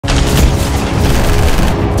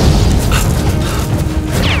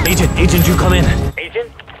Agent, you come in.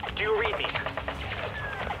 Agent, do you read me?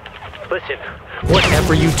 Listen,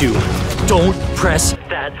 Whatever you do, don't press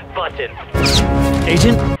that button.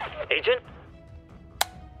 Agent. Agent?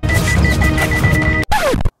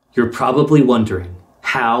 You're probably wondering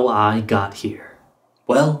how I got here.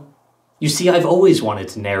 Well, you see, I've always wanted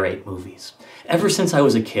to narrate movies. Ever since I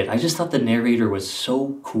was a kid, I just thought the narrator was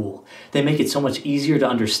so cool. They make it so much easier to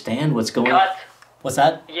understand what's going on. Cut. What's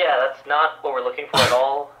that? Yeah, that's not what we're looking for at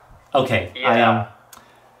all. Okay, Yeah.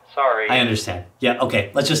 Sorry. I understand. Yeah, okay,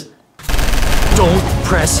 let's just... Don't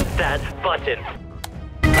press... that button.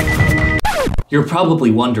 You're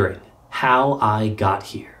probably wondering how I got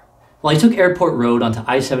here. Well, I took Airport Road onto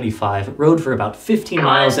I-75, rode for about 15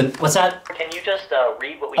 miles and... What's that? Can you just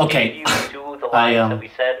read what we Okay. gave you and do the lines that we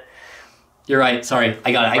said? You're right, sorry.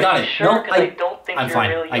 I got it. Are you sure? 'Cause I don't think I'm you're fine.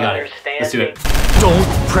 really I got it. understanding. Let's do it.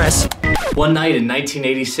 Don't press... One night in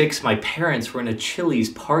 1986, my parents were in a Chili's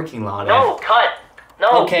parking lot. No, cut.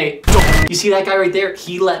 No. Okay, you see that guy right there?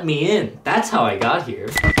 He let me in. That's how I got here.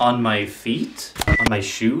 On my feet? On my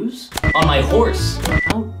shoes? On my horse?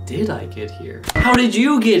 How did I get here? How did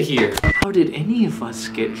you get here? How did any of us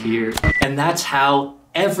get here? And that's how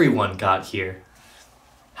everyone got here.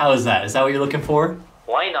 How is that? Is that what you're looking for?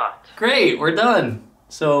 Why not? Great, we're done.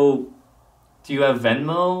 So, do you have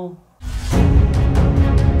Venmo?